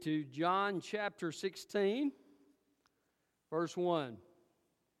To John chapter 16, verse 1.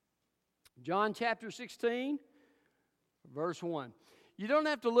 John chapter 16, verse 1. You don't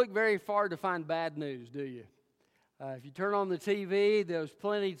have to look very far to find bad news, do you? If you turn on the TV, there's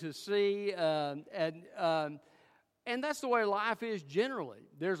plenty to see, and that's the way life is generally.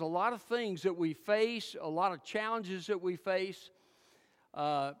 There's a lot of things that we face, a lot of challenges that we face.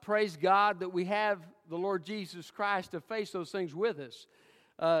 Praise God that we have the Lord Jesus Christ to face those things with us.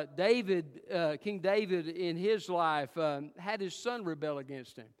 King David in his life had his son rebel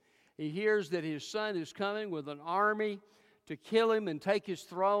against him. He hears that his son is coming with an army to kill him and take his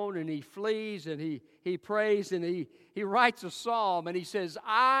throne, and he flees and he prays and he writes a psalm and he says,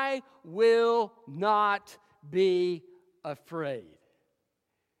 I will not be afraid.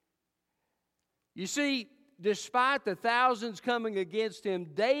 You see, despite the thousands coming against him,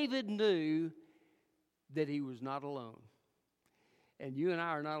 David knew that he was not alone. And you and I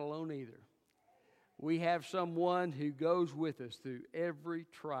are not alone either. We have someone who goes with us through every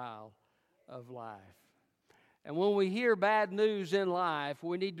trial of life. And when we hear bad news in life,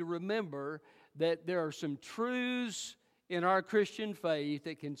 we need to remember that there are some truths in our Christian faith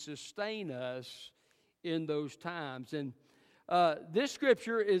that can sustain us in those times. And this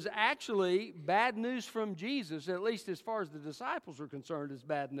scripture is actually bad news from Jesus, at least as far as the disciples are concerned, is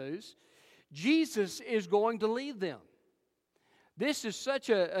bad news. Jesus is going to leave them. This is such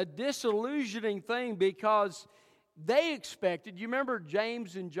a disillusioning thing because they expected, you remember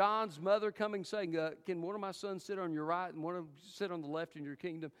James and John's mother coming saying, can one of my sons sit on your right and one of them sit on the left in your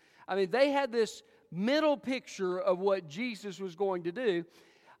kingdom? I mean, they had this mental picture of what Jesus was going to do.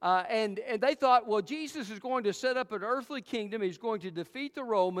 And they thought, well, Jesus is going to set up an earthly kingdom. He's going to defeat the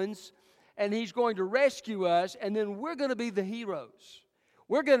Romans, and he's going to rescue us, and then we're going to be the heroes.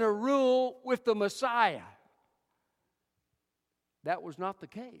 We're going to rule with the Messiah. That was not the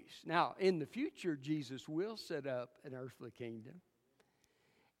case. Now, in the future, Jesus will set up an earthly kingdom,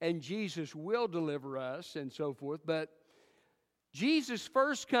 and Jesus will deliver us and so forth. But Jesus'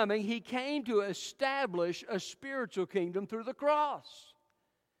 first coming, he came to establish a spiritual kingdom through the cross.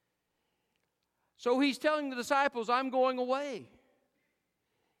 So he's telling the disciples, I'm going away.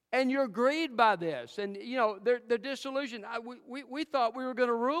 And you're grieved by this. And, you know, they're disillusioned. We thought we were going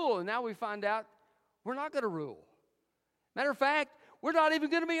to rule, and now we find out we're not going to rule. Matter of fact, we're not even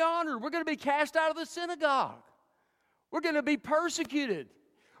going to be honored. We're going to be cast out of the synagogue. We're going to be persecuted.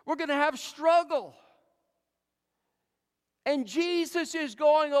 We're going to have struggle. And Jesus is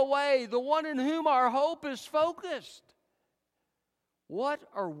going away, the one in whom our hope is focused. What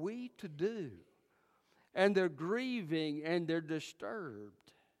are we to do? And they're grieving and they're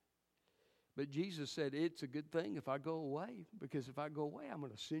disturbed. But Jesus said, it's a good thing if I go away, because if I go away, I'm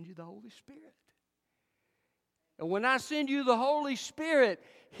going to send you the Holy Spirit. And when I send you the Holy Spirit,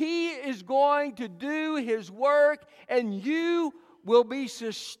 He is going to do His work, and you will be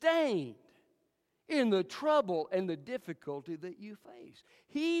sustained in the trouble and the difficulty that you face.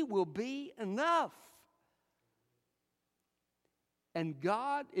 He will be enough. And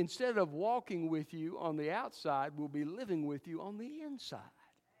God, instead of walking with you on the outside, will be living with you on the inside.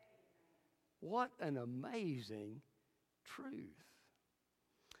 What an amazing truth.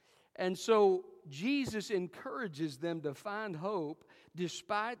 And so Jesus encourages them to find hope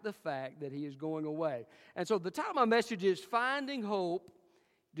despite the fact that He is going away. And so the title of my message is Finding Hope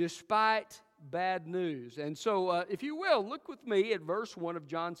Despite Bad News. And so if you will, look with me at verse 1 of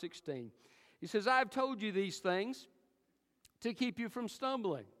John 16. He says, I have told you these things to keep you from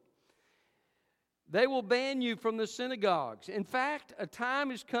stumbling. They will ban you from the synagogues. In fact, a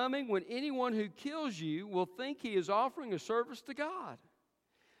time is coming when anyone who kills you will think he is offering a service to God.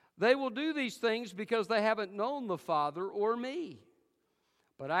 They will do these things because they haven't known the Father or me.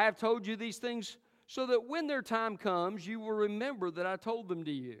 But I have told you these things so that when their time comes, you will remember that I told them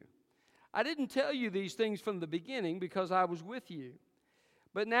to you. I didn't tell you these things from the beginning because I was with you.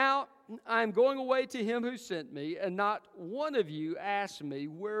 But now I am going away to Him who sent me, and not one of you asked me,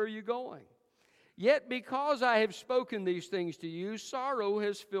 where are you going? Yet because I have spoken these things to you, sorrow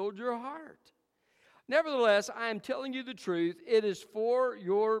has filled your heart. Nevertheless, I am telling you the truth. It is for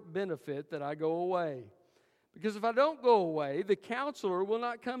your benefit that I go away. Because if I don't go away, the Counselor will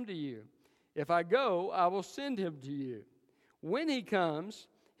not come to you. If I go, I will send Him to you. When He comes,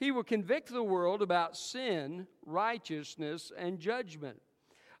 He will convict the world about sin, righteousness, and judgment.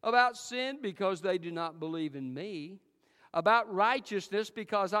 About sin, because they do not believe in me. About righteousness,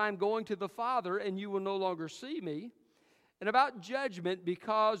 because I am going to the Father, and you will no longer see me. And about judgment,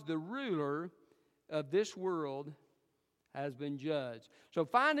 because the ruler of this world has been judged. So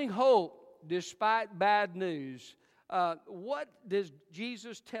finding hope despite bad news. what does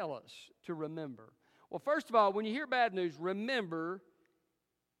Jesus tell us to remember? Well, first of all, when you hear bad news, remember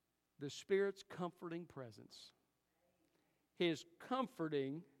the Spirit's comforting presence. His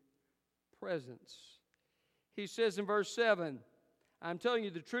comforting presence. He says in verse 7, I'm telling you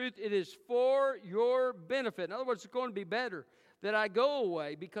the truth, it is for your benefit. In other words, it's going to be better that I go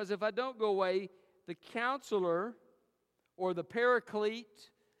away, because if I don't go away, the counselor or the paraclete,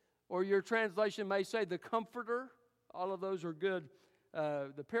 or your translation may say the comforter, all of those are good.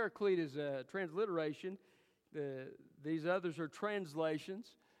 The paraclete is a transliteration. These others are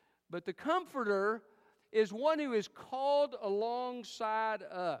translations. But the comforter is one who is called alongside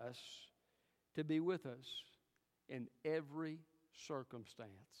us to be with us in every circumstance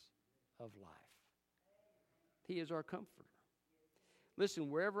of life. He is our comforter. Listen,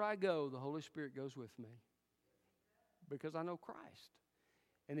 wherever I go, the Holy Spirit goes with me because I know Christ.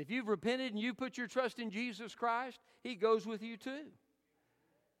 And if you've repented and you put your trust in Jesus Christ, He goes with you too.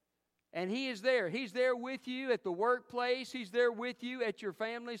 And He is there. He's there with you at the workplace. He's there with you at your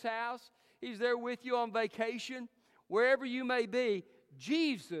family's house. He's there with you on vacation. Wherever you may be,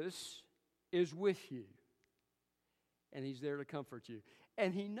 Jesus is with you. And He's there to comfort you.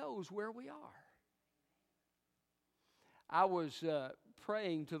 And He knows where we are. I was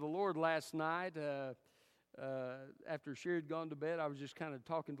praying to the Lord last night. After Sherry had gone to bed, I was just kind of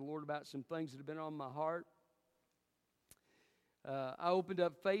talking to the Lord about some things that have been on my heart. I opened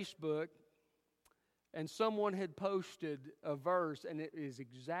up Facebook, and someone had posted a verse, and it is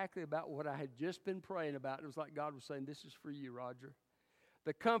exactly about what I had just been praying about. It was like God was saying, this is for you, Roger.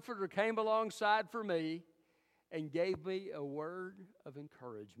 The Comforter came alongside for me and gave me a word of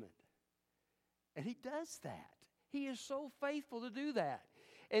encouragement. And He does that. He is so faithful to do that.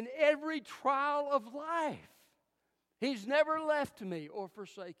 In every trial of life, He's never left me or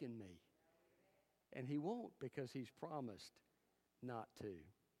forsaken me. And He won't, because He's promised not to.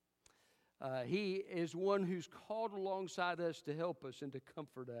 He is one who's called alongside us to help us and to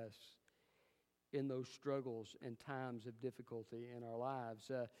comfort us in those struggles and times of difficulty in our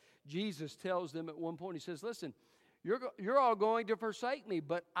lives. Jesus tells them at one point, He says, listen, you're all going to forsake me,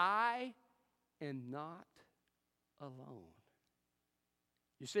 but I am not alone.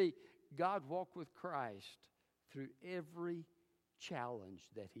 You see, God walked with Christ through every challenge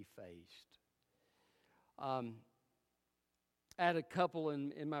that He faced. I had a couple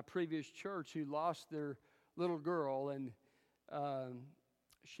in my previous church who lost their little girl, and I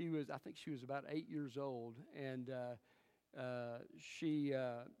think she was about 8 years old, and she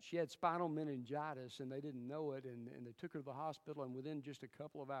had spinal meningitis, and they didn't know it, and they took her to the hospital, and within just a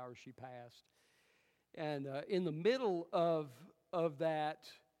couple of hours she passed. And in the middle of that,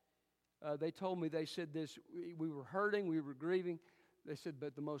 they told me, they said this, we were hurting, we were grieving. They said,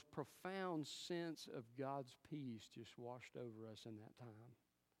 but the most profound sense of God's peace just washed over us in that time.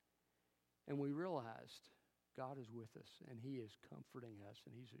 And we realized God is with us, and He is comforting us,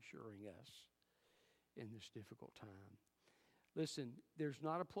 and He's assuring us in this difficult time. Listen, there's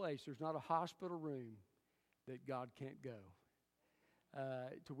not a place, there's not a hospital room that God can't go.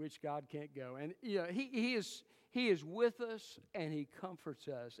 To which God can't go. And He is with us, and He comforts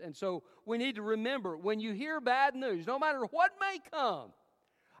us. And so we need to remember, when you hear bad news, no matter what may come,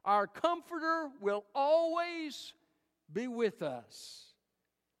 our Comforter will always be with us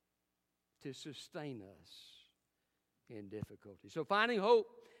to sustain us in difficulty. So finding hope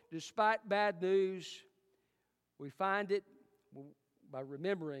despite bad news, we find it by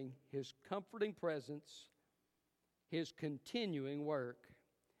remembering His comforting presence, His continuing work.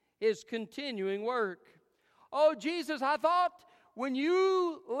 His continuing work. Oh, Jesus, I thought when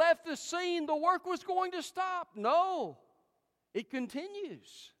you left the scene, the work was going to stop. No, it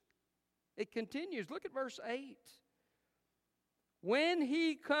continues. It continues. Look at verse 8. When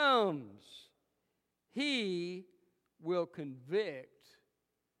He comes, He will convict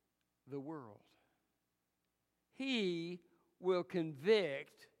the world. He will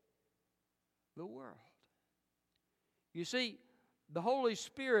convict the world. You see, the Holy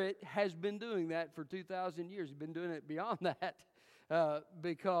Spirit has been doing that for 2,000 years. He's been doing it beyond that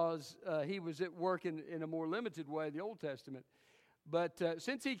because He was at work in a more limited way in the Old Testament. But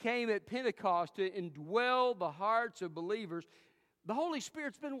since He came at Pentecost to indwell the hearts of believers, the Holy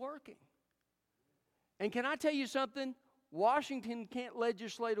Spirit's been working. And can I tell you something? Washington can't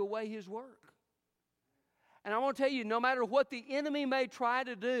legislate away His work. And I want to tell you, no matter what the enemy may try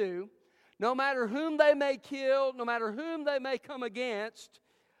to do, no matter whom they may kill, no matter whom they may come against,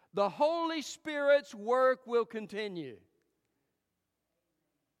 the Holy Spirit's work will continue.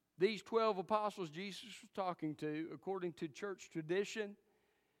 These 12 apostles Jesus was talking to, according to church tradition,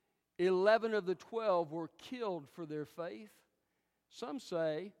 11 of the 12 were killed for their faith. Some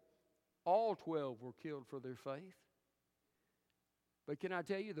say all 12 were killed for their faith. But can I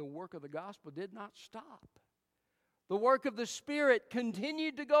tell you, the work of the gospel did not stop. The work of the Spirit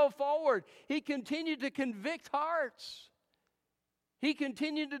continued to go forward. He continued to convict hearts. He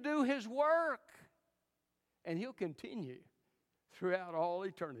continued to do His work. And He'll continue throughout all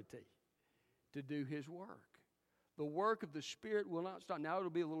eternity to do His work. The work of the Spirit will not stop. Now it'll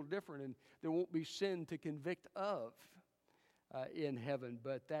be a little different, and there won't be sin to convict of in heaven,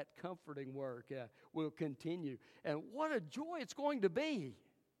 but that comforting work will continue. And what a joy it's going to be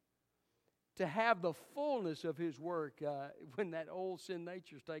to have the fullness of His work when that old sin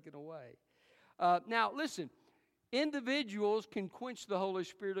nature is taken away. Now, listen, individuals can quench the Holy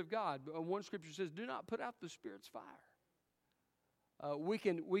Spirit of God. One scripture says, do not put out the Spirit's fire. We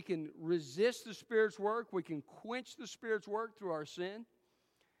can resist the Spirit's work. We can quench the Spirit's work through our sin.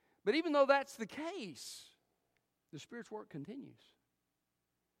 But even though that's the case, the Spirit's work continues.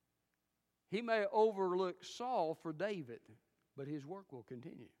 He may overlook Saul for David, but his work will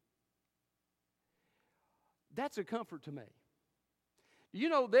continue. That's a comfort to me. You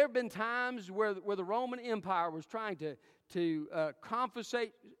know, there have been times where the Roman Empire was trying to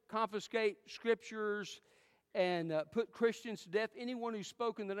confiscate scriptures and put Christians to death. Anyone who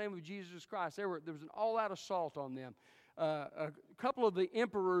spoke in the name of Jesus Christ, there was an all-out assault on them. A couple of the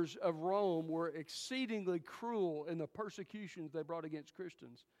emperors of Rome were exceedingly cruel in the persecutions they brought against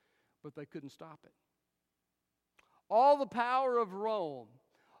Christians, but they couldn't stop it. All the power of Rome,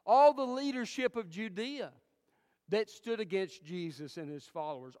 all the leadership of Judea that stood against Jesus and His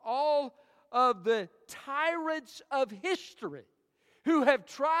followers, all of the tyrants of history who have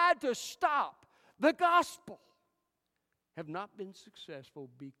tried to stop the gospel have not been successful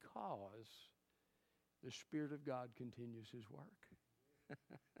because the Spirit of God continues His work.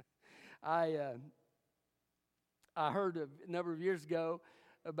 I heard a number of years ago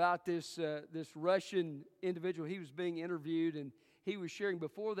about this Russian individual. He was being interviewed, and he was sharing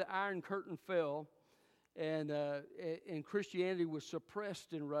before the Iron Curtain fell and Christianity was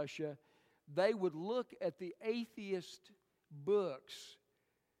suppressed in Russia, they would look at the atheist books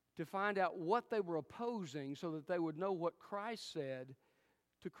to find out what they were opposing so that they would know what Christ said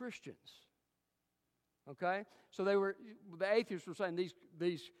to Christians. Okay? So the atheists were saying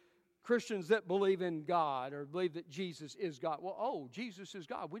these Christians that believe in God or believe that Jesus is God. Well, Jesus is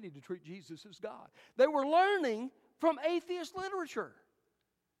God. We need to treat Jesus as God. They were learning from atheist literature.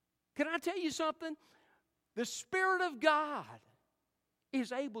 Can I tell you something? The Spirit of God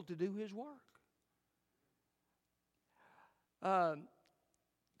is able to do His work. A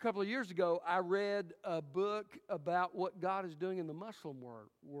couple of years ago, I read a book about what God is doing in the Muslim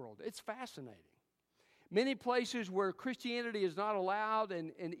world. It's fascinating. Many places where Christianity is not allowed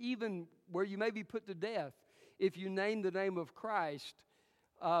and even where you may be put to death if you name the name of Christ,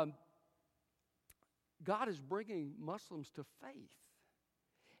 God is bringing Muslims to faith.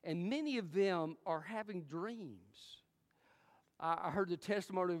 And many of them are having dreams. I heard the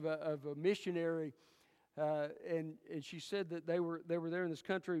testimony of a missionary, and she said that they were there in this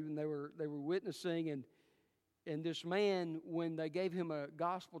country and they were witnessing, and this man, when they gave him a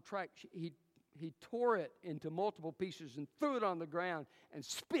gospel tract, he tore it into multiple pieces and threw it on the ground and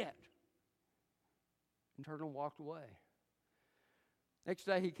spit and turned and walked away. Next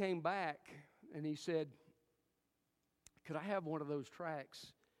day he came back and he said, "Could I have one of those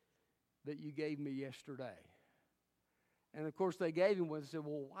tracts that you gave me yesterday?" And of course they gave him one. They said,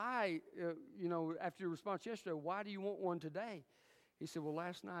 "Well, why, after your response yesterday, why do you want one today?" He said, "Well,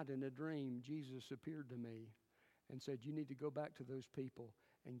 last night in a dream, Jesus appeared to me and said, you need to go back to those people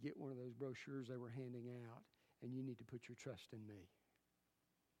and get one of those brochures they were handing out, and you need to put your trust in me."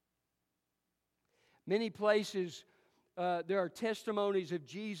 Many places there are testimonies of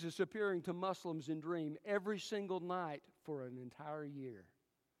Jesus appearing to Muslims in dream every single night for an entire year.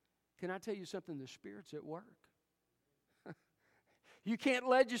 Can I tell you something? The Spirit's at work. You can't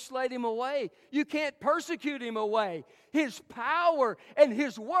legislate Him away. You can't persecute Him away. His power and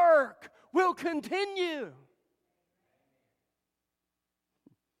His work will continue.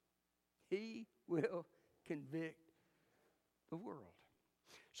 He will convict the world.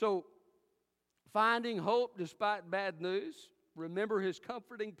 So, finding hope despite bad news, remember His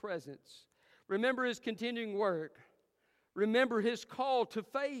comforting presence. Remember His continuing work. Remember His call to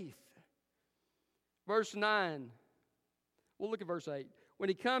faith. Verse 9. We'll look at verse 8. When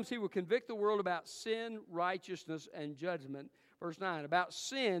He comes, He will convict the world about sin, righteousness, and judgment. Verse 9. About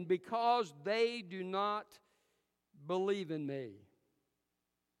sin, because they do not believe in me.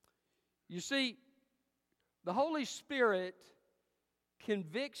 You see, the Holy Spirit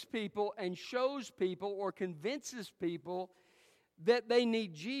convicts people and shows people or convinces people that they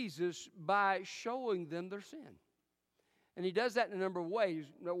need Jesus by showing them their sin. And he does that in a number of ways.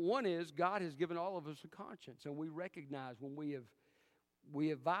 One is God has given all of us a conscience, and we recognize when we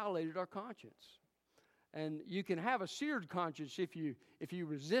have violated our conscience. And you can have a seared conscience if you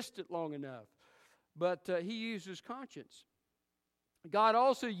resist it long enough. But he uses conscience. God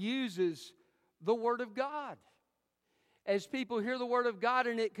also uses the Word of God. As people hear the Word of God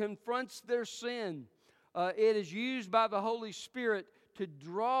and it confronts their sin, it is used by the Holy Spirit to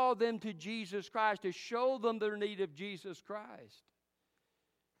draw them to Jesus Christ, to show them their need of Jesus Christ.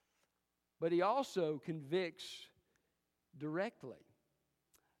 But he also convicts directly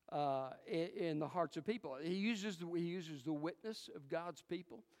in the hearts of people. He uses the witness of God's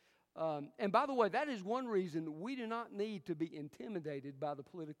people. And by the way, that is one reason we do not need to be intimidated by the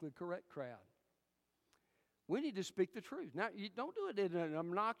politically correct crowd. We need to speak the truth. Now, you don't do it in an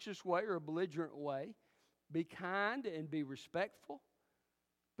obnoxious way or a belligerent way. Be kind and be respectful,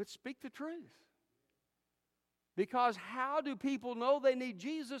 but speak the truth. Because how do people know they need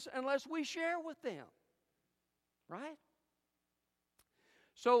Jesus unless we share with them? Right?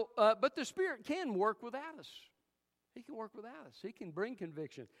 So, but the Spirit can work without us. He can work without us. He can bring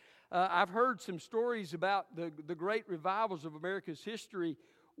conviction. I've heard some stories about the great revivals of America's history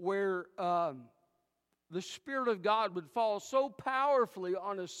where the Spirit of God would fall so powerfully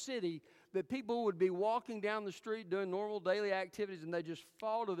on a city that people would be walking down the street doing normal daily activities and they just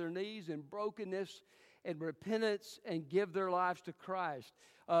fall to their knees in brokenness and repentance and give their lives to Christ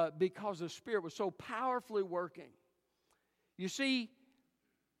because the Spirit was so powerfully working. You see,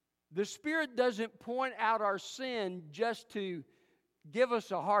 the Spirit doesn't point out our sin just to give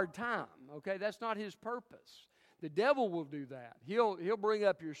us a hard time, okay? That's not His purpose. The devil will do that. He'll bring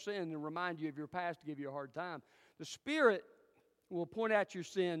up your sin and remind you of your past to give you a hard time. The Spirit will point out your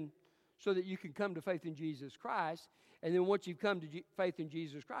sin so that you can come to faith in Jesus Christ. And then once you've come to faith in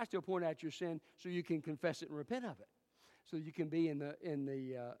Jesus Christ, He'll point out your sin so you can confess it and repent of it. So you can be in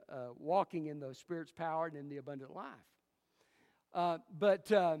the walking in the Spirit's power and in the abundant life.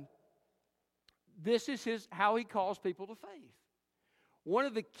 But this is how He calls people to faith. One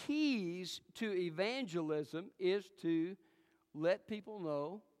of the keys to evangelism is to let people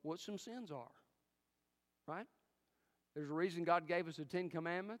know what some sins are. Right? There's a reason God gave us the 10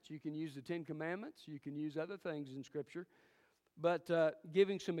 Commandments. You can use the 10 Commandments. You can use other things in Scripture. But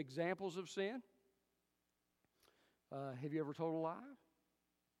giving some examples of sin. Have you ever told a lie?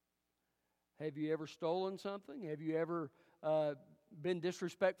 Have you ever stolen something? Have you ever been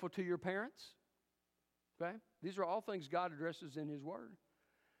disrespectful to your parents? Okay? These are all things God addresses in His Word.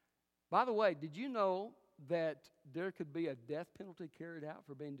 By the way, did you know that there could be a death penalty carried out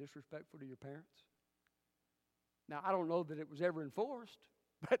for being disrespectful to your parents? Now, I don't know that it was ever enforced,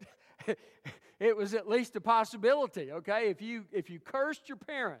 but it was at least a possibility, okay? If you cursed your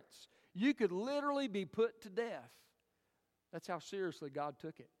parents, you could literally be put to death. That's how seriously God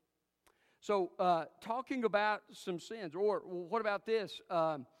took it. So, talking about some sins, or what about this?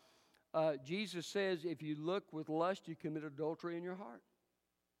 Jesus says, if you look with lust, you commit adultery in your heart.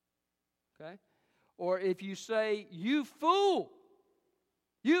 Okay? Or if you say, you fool,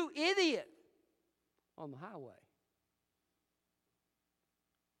 you idiot, on the highway.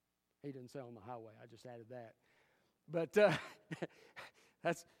 He didn't say on the highway, I just added that. But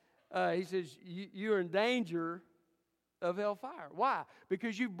he says, you're in danger of hellfire. Why?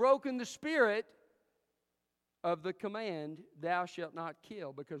 Because you've broken the spirit of the command, thou shalt not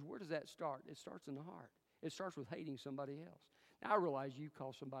kill. Because where does that start? It starts in the heart. It starts with hating somebody else. Now, I realize you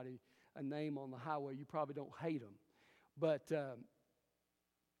call somebody a name on the highway, you probably don't hate them. But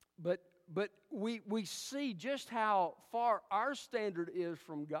we see just how far our standard is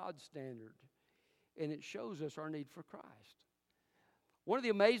from God's standard. And it shows us our need for Christ. One of the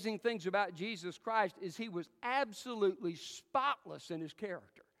amazing things about Jesus Christ is He was absolutely spotless in His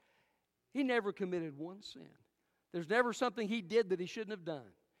character. He never committed one sin. There's never something He did that He shouldn't have done.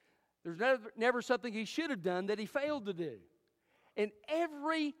 There's never something He should have done that He failed to do. In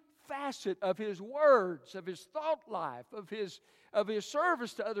every facet of His words, of His thought life, of His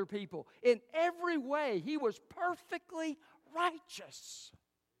service to other people, in every way, He was perfectly righteous.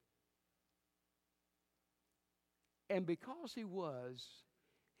 And because He was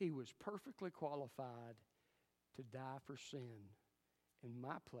perfectly qualified to die for sin in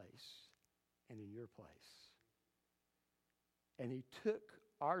my place and in your place. And He took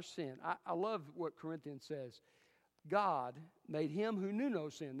our sin. I love what Corinthians says. God made Him who knew no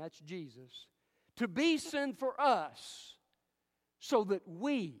sin, that's Jesus, to be sin for us so that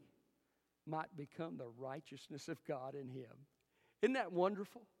we might become the righteousness of God in Him. Isn't that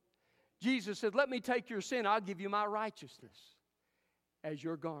wonderful? Jesus said, let me take your sin. I'll give you my righteousness as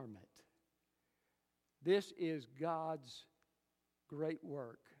your garment. This is God's great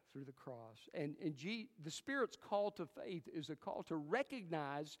work through the cross. And the Spirit's call to faith is a call to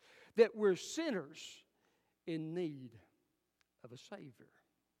recognize that we're sinners in need of a Savior.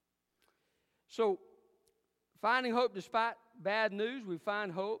 So, finding hope despite bad news, we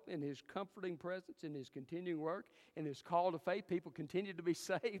find hope in His comforting presence, in His continuing work, in His call to faith. People continue to be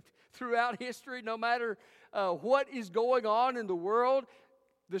saved throughout history, no matter what is going on in the world.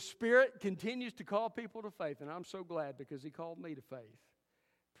 The Spirit continues to call people to faith, and I'm so glad because He called me to faith.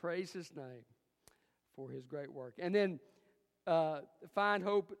 Praise His name for His great work. And then find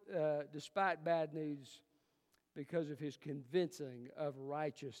hope despite bad news because of His convincing of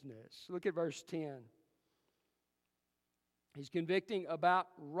righteousness. Look at verse 10. He's convicting about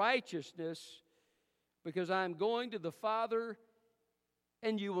righteousness because I am going to the Father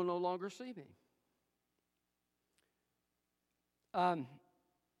and you will no longer see me.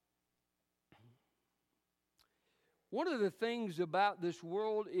 One of the things about this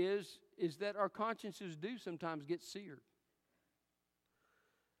world is that our consciences do sometimes get seared.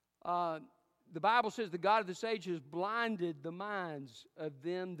 The Bible says the God of this age has blinded the minds of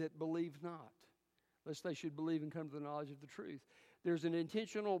them that believe not, lest they should believe and come to the knowledge of the truth. There's an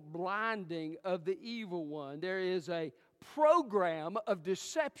intentional blinding of the evil one. There is a program of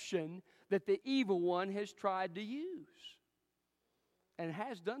deception that the evil one has tried to use and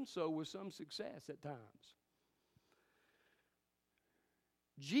has done so with some success at times.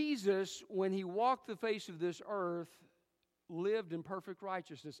 Jesus, when He walked the face of this earth, lived in perfect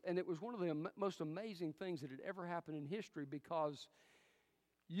righteousness. And it was one of the most amazing things that had ever happened in history because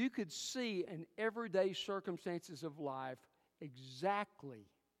you could see in everyday circumstances of life exactly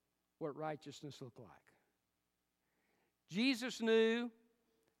what righteousness looked like. Jesus knew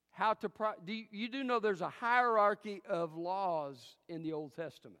how to... You do know there's a hierarchy of laws in the Old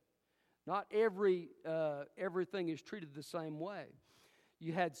Testament. Not everything is treated the same way.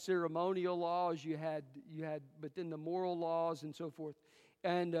 You had ceremonial laws, but then the moral laws and so forth.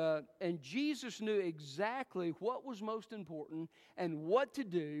 And Jesus knew exactly what was most important and what to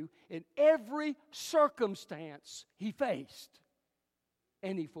do in every circumstance He faced.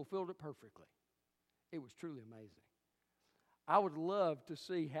 And He fulfilled it perfectly. It was truly amazing. I would love to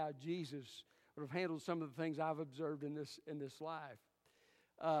see how Jesus would have handled some of the things I've observed in this life.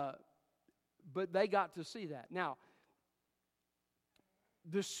 But they got to see that. Now,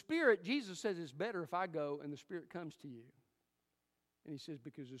 the Spirit, Jesus says it's better if I go and the Spirit comes to you. And He says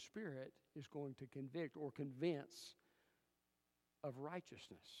because the Spirit is going to convict or convince of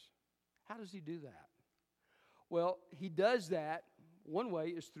righteousness. How does He do that? Well, He does that, one way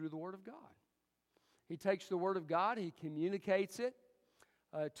is through the Word of God. He takes the Word of God, He communicates it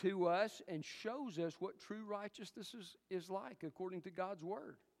to us and shows us what true righteousness is like according to God's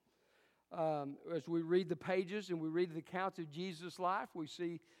Word. As we read the pages and we read the accounts of Jesus' life, we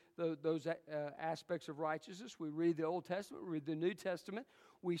see those aspects of righteousness. We read the Old Testament, we read the New Testament.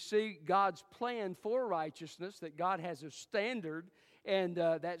 We see God's plan for righteousness, that God has a standard, and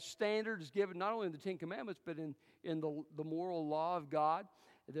that standard is given not only in the Ten Commandments, but in the moral law of God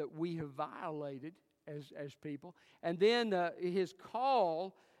that we have violated as people. And then His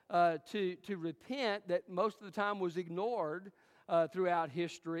call to repent that most of the time was ignored throughout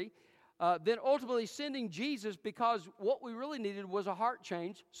history. Then ultimately sending Jesus because what we really needed was a heart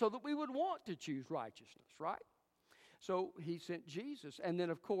change so that we would want to choose righteousness, right? So He sent Jesus. And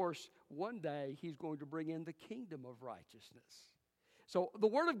then, of course, one day He's going to bring in the kingdom of righteousness. So the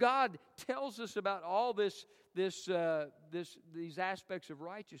Word of God tells us about all these aspects of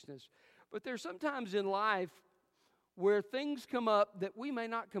righteousness. But there's sometimes in life where things come up that we may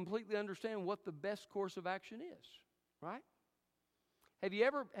not completely understand what the best course of action is, right? Have you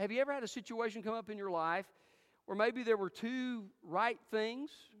ever had a situation come up in your life where maybe there were two right things,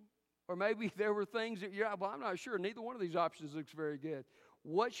 or maybe there were things that I'm not sure. Neither one of these options looks very good.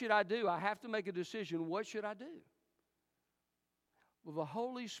 What should I do? I have to make a decision. What should I do? Well, the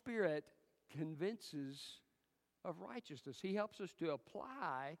Holy Spirit convinces of righteousness. He helps us to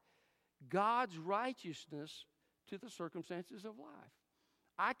apply God's righteousness to the circumstances of life.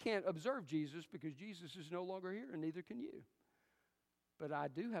 I can't observe Jesus because Jesus is no longer here, and neither can you. But I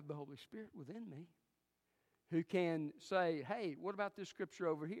do have the Holy Spirit within me who can say, hey, what about this scripture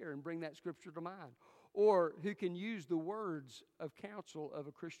over here, and bring that scripture to mind. Or who can use the words of counsel of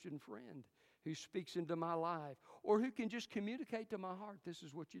a Christian friend who speaks into my life. Or who can just communicate to my heart, this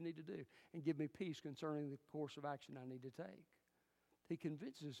is what you need to do, and give me peace concerning the course of action I need to take. He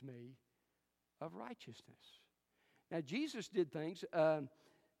convinces me of righteousness. Now, Jesus did things.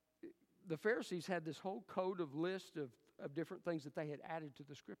 The Pharisees had this whole code of list of different things that they had added to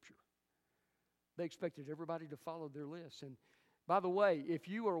the Scripture. They expected everybody to follow their lists. And by the way, if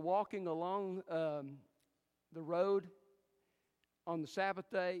you are walking along the road on the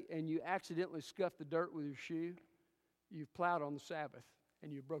Sabbath day and you accidentally scuff the dirt with your shoe, you've plowed on the Sabbath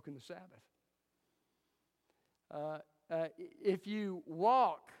and you've broken the Sabbath. If you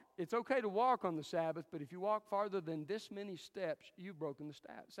walk, it's okay to walk on the Sabbath, but if you walk farther than this many steps, you've broken the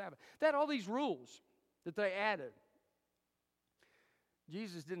Sabbath. They had all these rules that they added.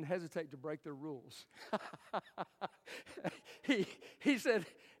 Jesus didn't hesitate to break their rules. he said,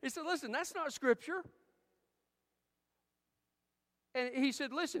 listen, that's not Scripture. And he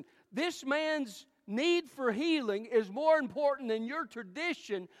said, listen, this man's need for healing is more important than your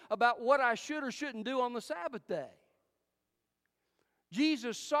tradition about what I should or shouldn't do on the Sabbath day.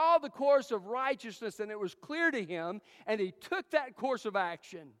 Jesus saw the course of righteousness and it was clear to him, and he took that course of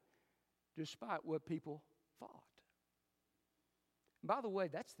action despite what people thought. And by the way,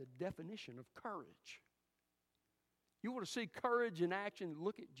 that's the definition of courage. You want to see courage in action?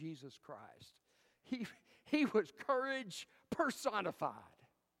 Look at Jesus Christ. He was courage personified.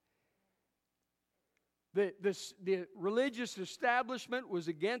 The religious establishment was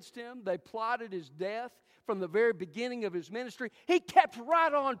against him. They plotted his death from the very beginning of his ministry. He kept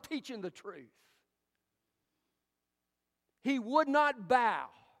right on teaching the truth. He would not bow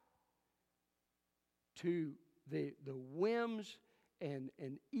to the whims and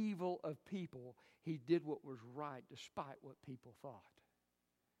evil of people. He did what was right despite what people thought.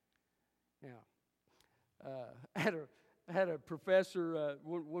 Now, I had a professor,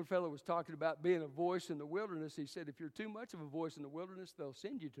 one fellow was talking about being a voice in the wilderness. He said, if you're too much of a voice in the wilderness, they'll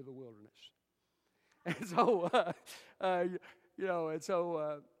send you to the wilderness. And so,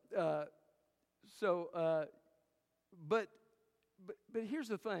 but here's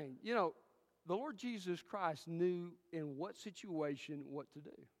the thing. You know, the Lord Jesus Christ knew in what situation what to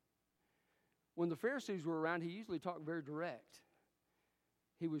do. When the Pharisees were around, he usually talked very direct.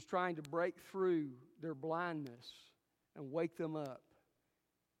 He was trying to break through their blindness and wake them up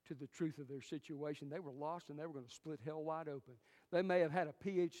to the truth of their situation. They were lost and they were going to split hell wide open. They may have had a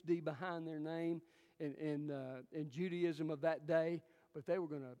PhD behind their name in Judaism of that day, but they were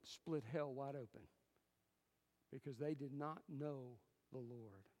going to split hell wide open because they did not know the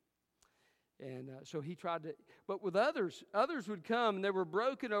Lord. And so he tried to, but with others would come and they were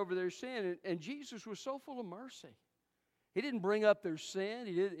broken over their sin, and Jesus was so full of mercy. He didn't bring up their sin.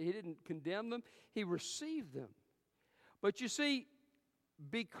 He didn't condemn them. He received them. But you see,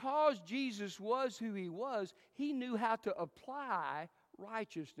 because Jesus was who he was, he knew how to apply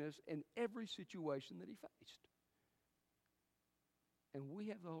righteousness in every situation that he faced. And we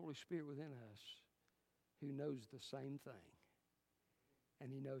have the Holy Spirit within us who knows the same thing.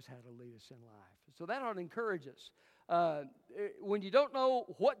 And he knows how to lead us in life. So that ought to encourage us. When you don't know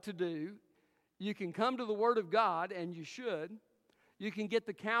what to do, you can come to the Word of God, and you should. You can get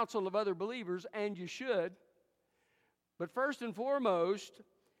the counsel of other believers, and you should. But first and foremost,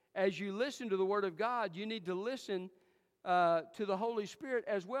 as you listen to the Word of God, you need to listen to the Holy Spirit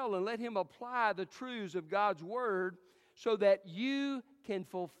as well and let Him apply the truths of God's Word so that you can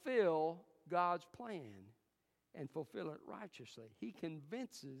fulfill God's plan and fulfill it righteously. He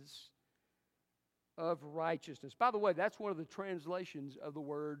convinces of righteousness. By the way, that's one of the translations of the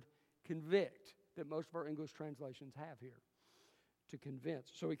word convict that most of our English translations have here, to convince.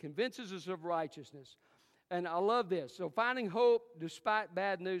 So he convinces us of righteousness. And I love this. So finding hope despite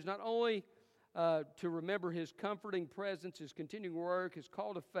bad news, not only to remember his comforting presence, his continuing work, his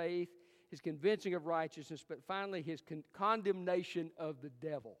call to faith, his convincing of righteousness, but finally his condemnation of the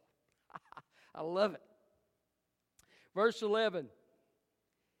devil. I love it. Verse 11,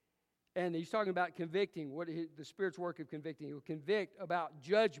 and he's talking about convicting, the Spirit's work of convicting. He will convict about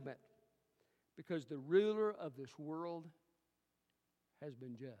judgment because the ruler of this world has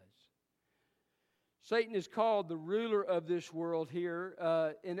been judged. Satan is called the ruler of this world here,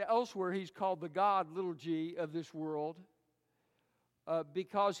 and elsewhere he's called the God, little g, of this world,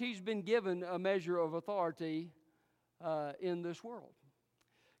 because he's been given a measure of authority in this world.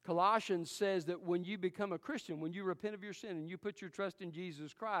 Colossians says that when you become a Christian, when you repent of your sin and you put your trust in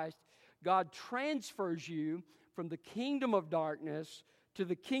Jesus Christ, God transfers you from the kingdom of darkness to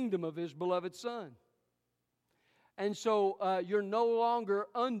the kingdom of His beloved Son. And so you're no longer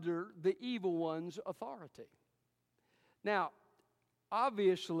under the evil one's authority. Now,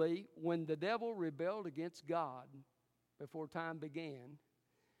 obviously, when the devil rebelled against God before time began,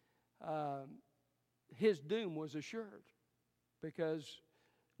 his doom was assured because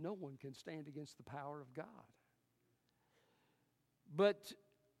no one can stand against the power of God. But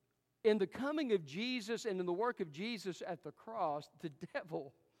in the coming of Jesus and in the work of Jesus at the cross, the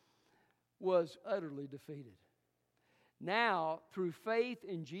devil was utterly defeated. Now, through faith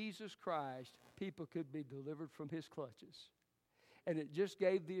in Jesus Christ, people could be delivered from his clutches. And it just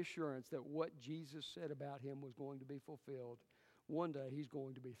gave the assurance that what Jesus said about him was going to be fulfilled. One day he's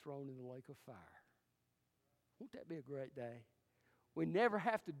going to be thrown in the lake of fire. Won't that be a great day? We never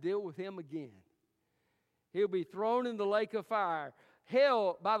have to deal with him again. He'll be thrown in the lake of fire.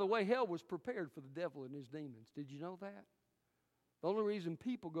 Hell, by the way, hell was prepared for the devil and his demons. Did you know that? The only reason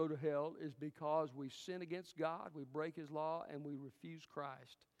people go to hell is because we sin against God, we break his law, and we refuse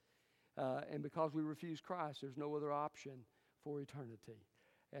Christ. And because we refuse Christ, there's no other option for eternity.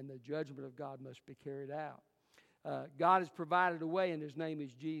 And the judgment of God must be carried out. God has provided a way, and his name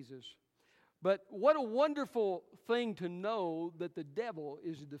is Jesus. But what a wonderful thing to know that the devil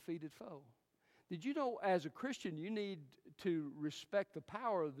is a defeated foe. Did you know as a Christian you need to respect the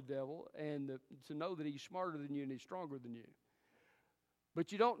power of the devil and to know that he's smarter than you and he's stronger than you?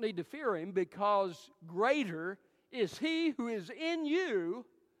 But you don't need to fear him, because greater is he who is in you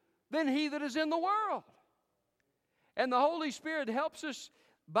than he that is in the world. And the Holy Spirit helps us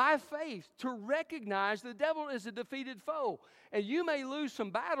by faith to recognize the devil is a defeated foe. And you may lose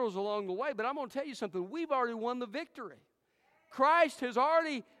some battles along the way, but I'm going to tell you something. We've already won the victory. Christ has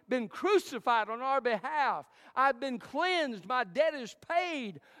already been crucified on our behalf. I've been cleansed. My debt is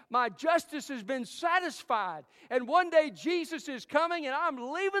paid. My justice has been satisfied. And one day Jesus is coming, and I'm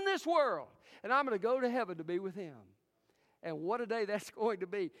leaving this world, and I'm going to go to heaven to be with him. And what a day that's going to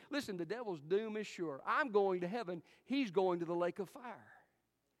be. Listen, the devil's doom is sure. I'm going to heaven. He's going to the lake of fire.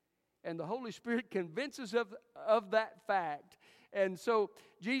 And the Holy Spirit convinces of that fact. And so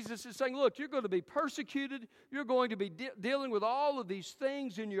Jesus is saying, look, you're going to be persecuted. You're going to be dealing with all of these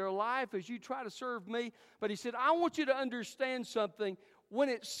things in your life as you try to serve me. But he said, I want you to understand something. When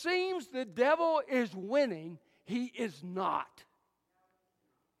it seems the devil is winning, he is not.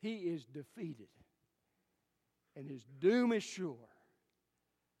 He is defeated. And his doom is sure.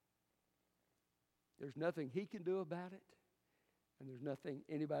 There's nothing he can do about it. And there's nothing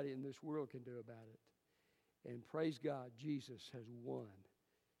anybody in this world can do about it. And praise God, Jesus has won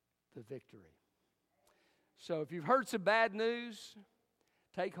the victory. So if you've heard some bad news,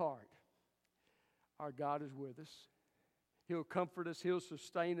 take heart. Our God is with us. He'll comfort us. He'll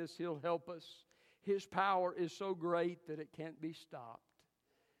sustain us. He'll help us. His power is so great that it can't be stopped.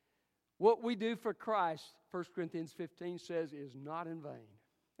 What we do for Christ, 1 Corinthians 15 says, is not in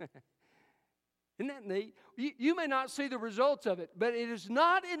vain. Isn't that neat? You may not see the results of it, but it is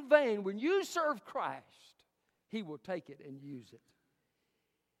not in vain. When you serve Christ, he will take it and use it.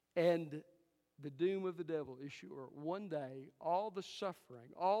 And the doom of the devil is sure. One day, all the suffering,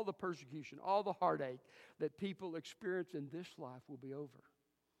 all the persecution, all the heartache that people experience in this life will be over.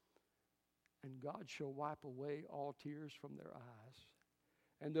 And God shall wipe away all tears from their eyes.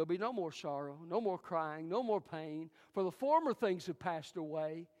 And there'll be no more sorrow, no more crying, no more pain, for the former things have passed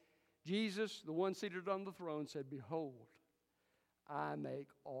away. Jesus, the one seated on the throne, said, behold, I make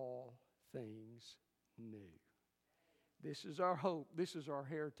all things new. This is our hope. This is our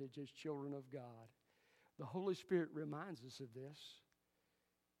heritage as children of God. The Holy Spirit reminds us of this,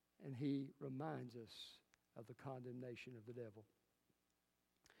 and he reminds us of the condemnation of the devil.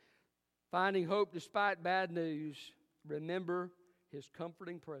 Finding hope despite bad news, remember his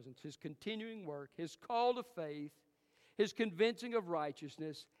comforting presence, his continuing work, his call to faith, his convincing of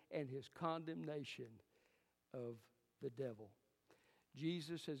righteousness, and his condemnation of the devil.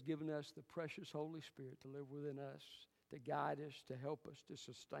 Jesus has given us the precious Holy Spirit to live within us, to guide us, to help us, to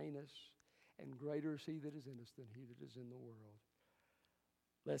sustain us. And greater is he that is in us than he that is in the world.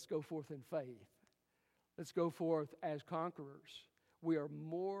 Let's go forth in faith. Let's go forth as conquerors. We are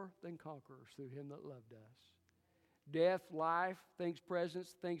more than conquerors through him that loved us. Death, life, things present,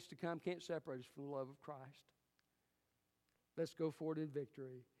 things to come can't separate us from the love of Christ. Let's go forward in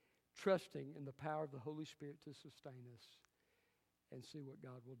victory, trusting in the power of the Holy Spirit to sustain us and see what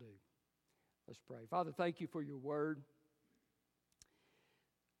God will do. Let's pray. Father, thank you for your word.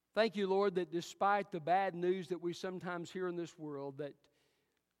 Thank you, Lord, that despite the bad news that we sometimes hear in this world, that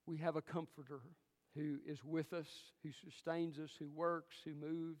we have a comforter who is with us, who sustains us, who works, who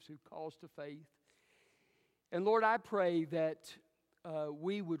moves, who calls to faith. And Lord, I pray that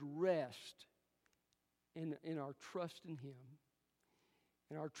we would rest in our trust in him,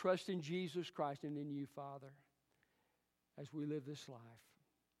 and our trust in Jesus Christ and in you, Father, as we live this life.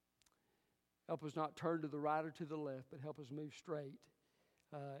 Help us not turn to the right or to the left, but help us move straight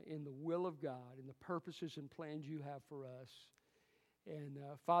in the will of God, in the purposes and plans you have for us. And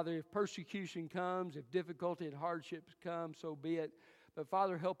Father, if persecution comes, if difficulty and hardships come, so be it. But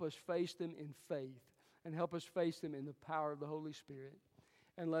Father, help us face them in faith, and help us face them in the power of the Holy Spirit.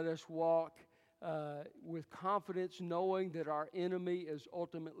 And let us walk with confidence, knowing that our enemy is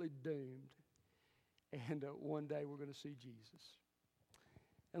ultimately doomed. And one day we're going to see Jesus.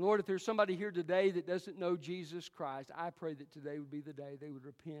 And Lord, if there's somebody here today that doesn't know Jesus Christ, I pray that today would be the day they would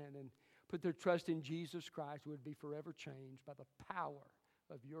repent and put their trust in Jesus Christ, would be forever changed by the power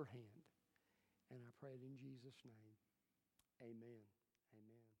of your hand. And I pray it in Jesus' name. Amen.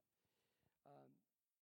 Amen.